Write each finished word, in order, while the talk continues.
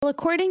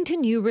according to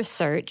new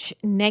research,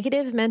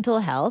 negative mental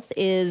health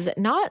is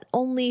not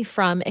only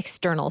from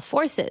external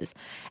forces.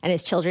 And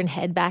as children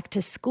head back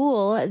to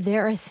school,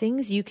 there are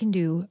things you can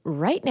do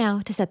right now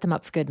to set them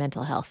up for good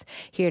mental health.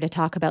 Here to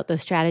talk about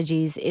those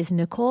strategies is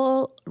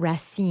Nicole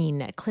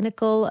Racine,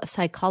 clinical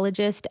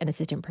psychologist and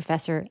assistant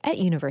professor at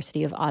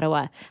University of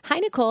Ottawa. Hi,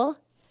 Nicole.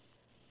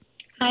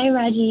 Hi,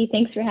 Raji.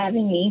 Thanks for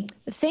having me.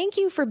 Thank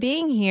you for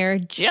being here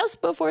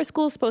just before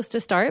school's supposed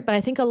to start. But I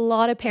think a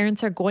lot of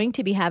parents are going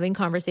to be having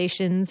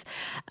conversations,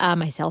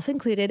 myself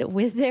included,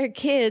 with their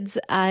kids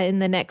in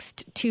the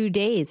next 2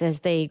 days as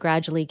they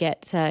gradually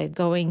get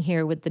going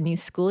here with the new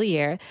school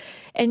year.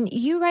 And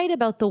you write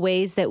about the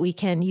ways that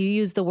you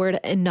use the word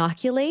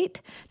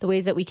inoculate, the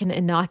ways that we can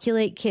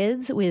inoculate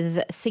kids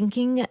with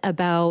thinking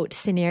about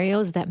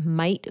scenarios that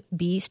might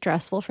be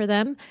stressful for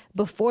them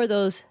before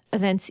those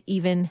events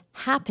even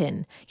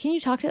happen. Can you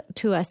talk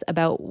to us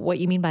about what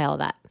you mean by all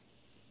that?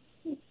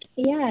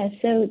 Yeah,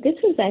 so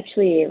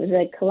it was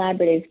a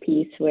collaborative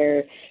piece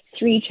where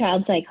 3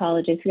 child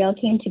psychologists, we all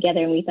came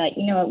together and we thought,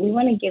 you know what, we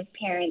want to give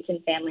parents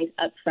and families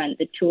up front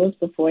the tools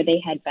before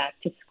they head back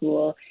to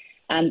school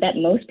that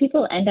most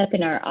people end up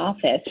in our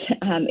office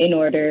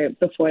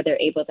before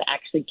they're able to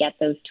actually get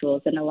those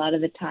tools. And a lot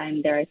of the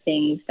time there are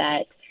things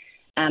that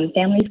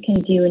families can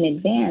do in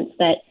advance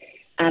that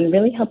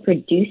really help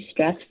reduce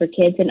stress for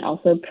kids and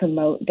also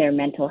promote their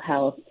mental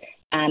health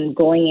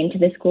going into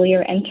the school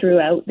year and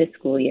throughout the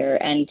school year.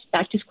 And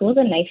back to school is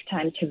a nice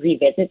time to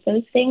revisit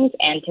those things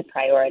and to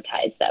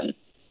prioritize them.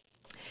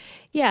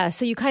 Yeah,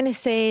 so you kind of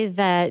say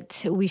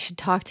that we should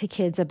talk to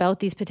kids about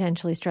these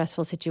potentially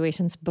stressful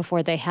situations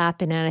before they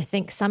happen. And I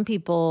think some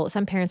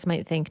parents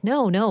might think,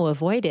 no,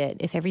 avoid it.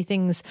 If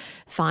everything's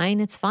fine,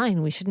 it's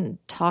fine. We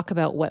shouldn't talk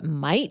about what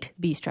might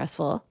be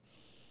stressful.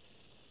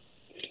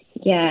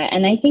 Yeah,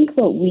 and I think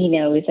what we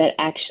know is that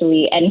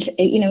actually, and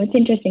it's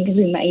interesting because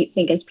we might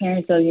think as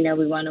parents,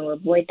 we want to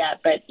avoid that.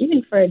 But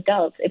even for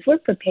adults, if we're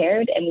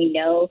prepared and we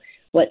know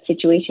what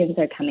situations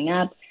are coming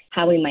up,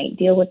 how we might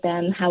deal with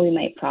them, how we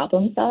might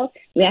problem solve,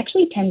 we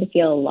actually tend to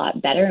feel a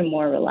lot better and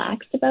more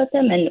relaxed about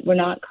them. And we're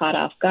not caught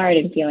off guard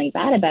and feeling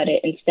bad about it.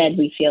 Instead,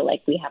 we feel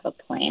like we have a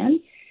plan.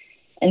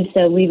 And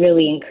so we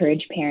really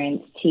encourage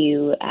parents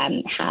to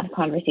have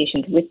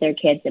conversations with their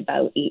kids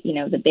about,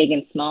 the big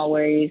and small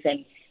worries.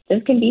 And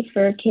those can be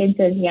for kids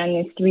as young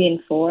as 3 and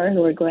 4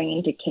 who are going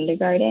into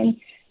kindergarten,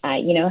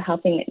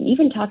 helping,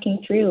 even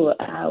talking through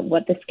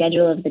what the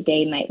schedule of the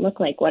day might look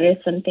like. What are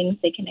some things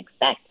they can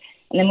expect?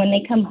 And then when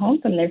they come home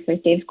from their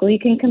first day of school, you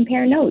can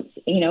compare notes.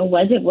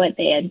 Was it what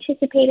they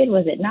anticipated?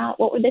 Was it not?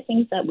 What were the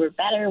things that were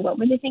better? What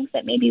were the things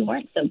that maybe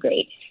weren't so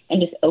great? And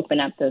just open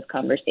up those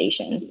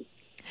conversations.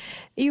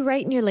 You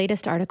write in your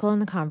latest article in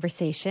The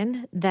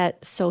Conversation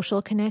that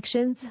social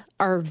connections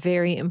are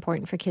very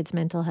important for kids'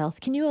 mental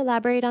health. Can you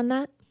elaborate on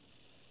that?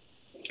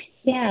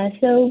 Yeah,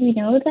 so we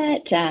know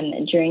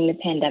that during the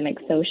pandemic,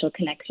 social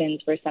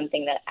connections were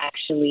something that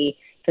actually,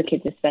 for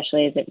kids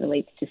especially as it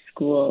relates to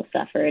school,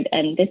 suffered.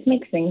 And this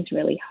makes things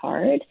really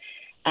hard.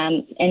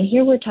 And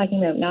here we're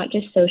talking about not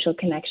just social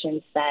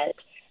connections that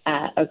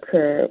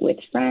occur with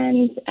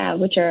friends,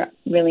 which are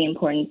really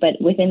important,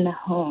 but within the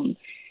home.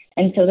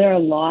 And so there are a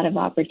lot of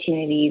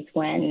opportunities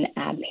when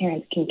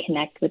parents can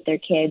connect with their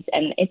kids.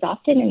 And it's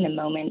often in the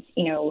moments,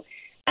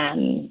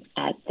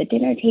 at the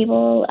dinner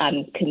table,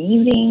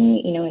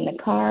 commuting, in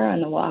the car,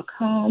 on the walk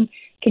home,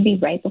 could be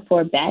right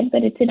before bed,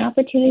 but it's an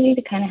opportunity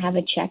to kind of have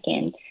a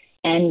check-in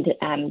and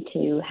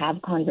to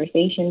have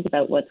conversations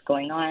about what's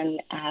going on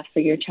for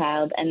your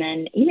child, and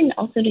then even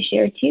also to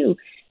share too.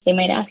 They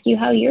might ask you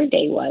how your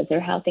day was or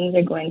how things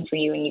are going for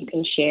you, and you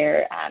can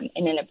share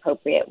in an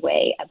appropriate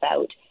way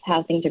about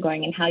how things are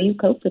going and how you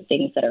cope with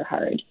things that are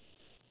hard.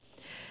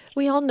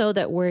 We all know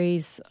that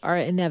worries are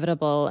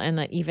inevitable and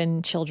that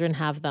even children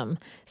have them.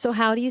 So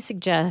how do you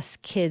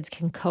suggest kids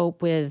can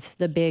cope with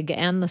the big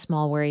and the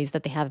small worries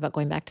that they have about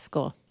going back to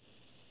school?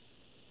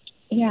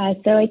 Yeah,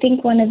 so I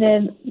think one of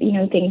the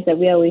things that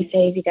we always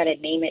say is you got to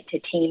name it to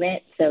tame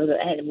it. So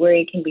the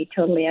worry can be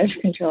totally out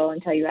of control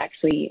until you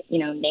actually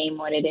name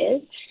what it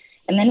is,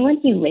 and then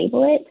once you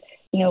label it,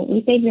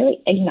 we say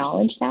really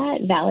acknowledge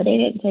that,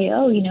 validate it, and say,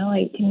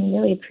 I can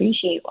really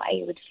appreciate why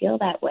you would feel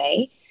that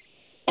way.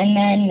 And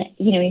then,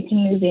 you can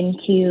move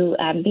into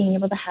being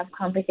able to have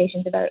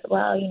conversations about,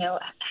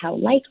 how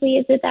likely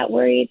is it that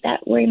worry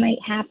might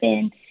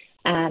happen?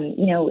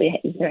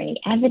 Is there any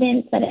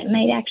evidence that it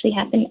might actually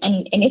happen?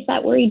 And if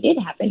that worry did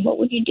happen, what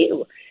would you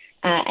do?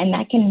 And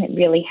that can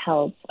really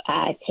help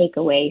take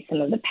away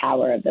some of the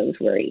power of those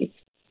worries.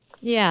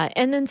 Yeah,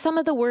 and then some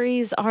of the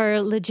worries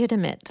are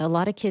legitimate. A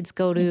lot of kids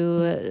go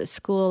to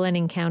school and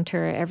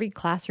encounter, every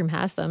classroom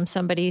has them,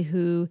 somebody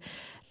who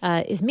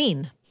is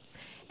mean.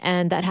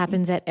 And that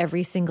happens at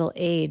every single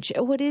age.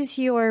 What is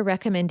your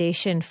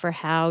recommendation for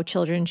how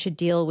children should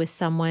deal with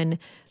someone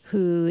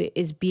who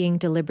is being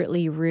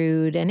deliberately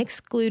rude and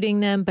excluding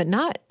them, but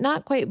not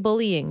quite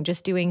bullying,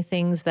 just doing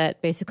things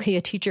that basically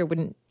a teacher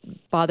wouldn't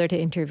bother to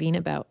intervene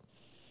about?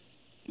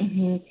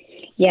 Mm-hmm.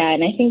 Yeah,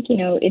 and I think,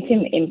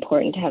 it's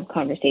important to have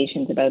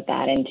conversations about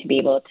that and to be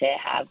able to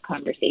have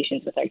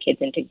conversations with our kids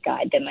and to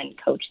guide them and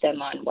coach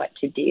them on what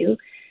to do.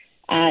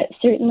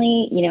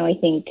 Certainly, I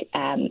think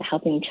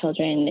helping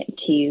children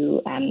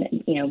to,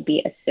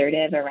 be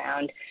assertive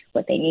around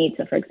what they need.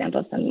 So, for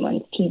example, if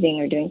someone's teasing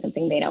or doing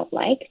something they don't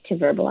like, to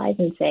verbalize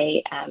and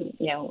say,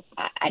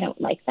 I don't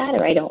like that,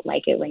 or I don't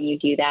like it when you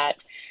do that.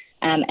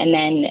 And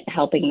then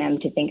helping them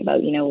to think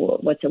about,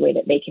 what's a way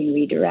that they can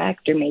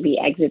redirect or maybe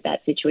exit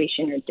that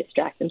situation or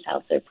distract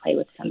themselves or play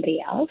with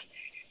somebody else.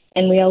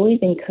 And we always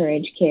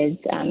encourage kids,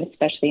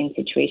 especially in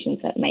situations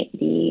that might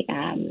be,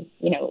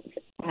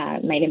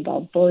 might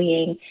involve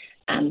bullying,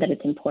 that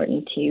it's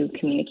important to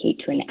communicate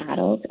to an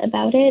adult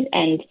about it.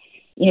 And,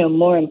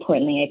 more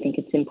importantly, I think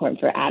it's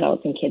important for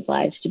adults in kids'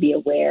 lives to be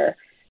aware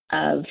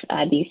of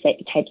these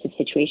types of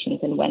situations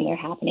and when they're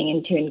happening,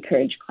 and to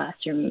encourage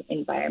classroom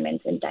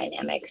environments and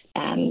dynamics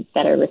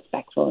that are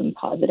respectful and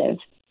positive.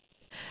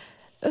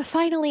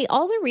 Finally,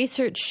 all the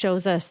research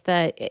shows us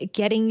that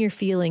getting your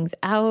feelings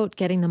out,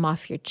 getting them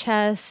off your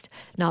chest,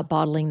 not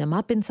bottling them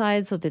up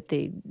inside so that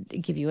they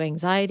give you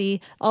anxiety,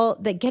 all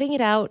that getting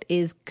it out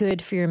is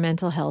good for your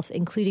mental health,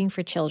 including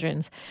for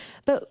children's.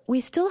 But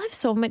we still have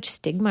so much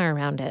stigma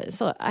around it.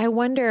 So I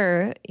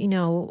wonder,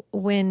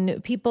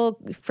 when people,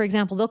 for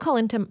example, they'll call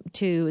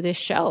into this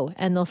show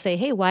and they'll say,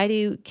 hey, why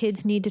do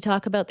kids need to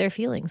talk about their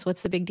feelings?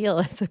 What's the big deal?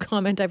 That's a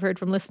comment I've heard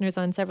from listeners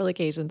on several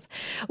occasions.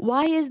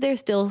 Why is there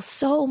still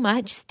so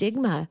much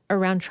stigma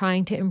around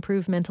trying to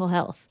improve mental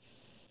health?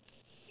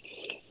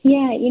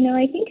 Yeah,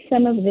 I think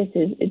some of this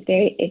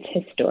it's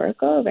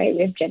historical, right?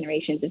 We have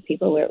generations of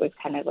people where it was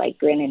kind of like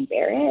grin and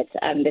bear it.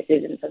 This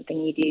isn't something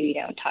you do. You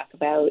don't talk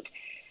about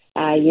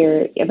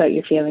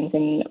your feelings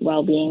and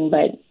well-being,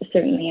 but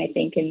certainly I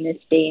think in this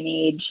day and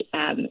age,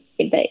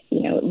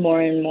 that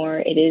more and more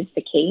it is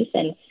the case,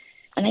 and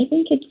I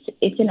think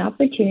it's an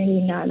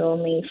opportunity not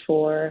only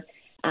for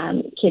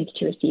kids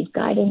to receive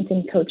guidance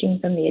and coaching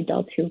from the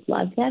adults who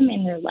love them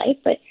in their life,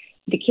 but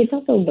the kids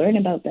also learn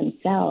about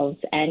themselves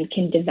and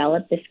can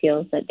develop the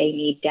skills that they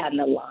need down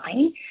the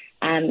line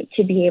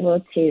to be able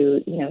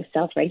to,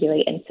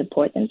 self-regulate and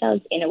support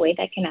themselves in a way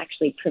that can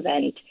actually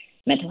prevent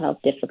mental health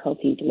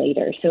difficulties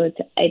later. So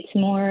it's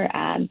more,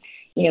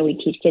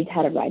 we teach kids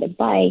how to ride a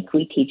bike.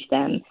 We teach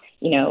them,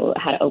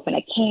 how to open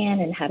a can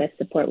and how to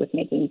support with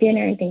making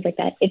dinner and things like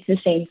that. It's the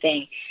same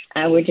thing.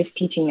 We're just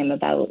teaching them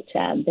about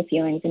the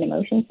feelings and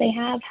emotions they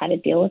have, how to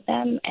deal with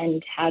them,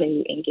 and how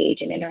to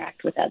engage and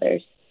interact with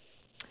others.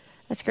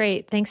 That's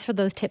great. Thanks for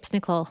those tips,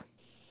 Nicole.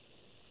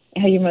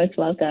 Oh, you're most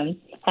welcome.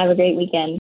 Have a great weekend.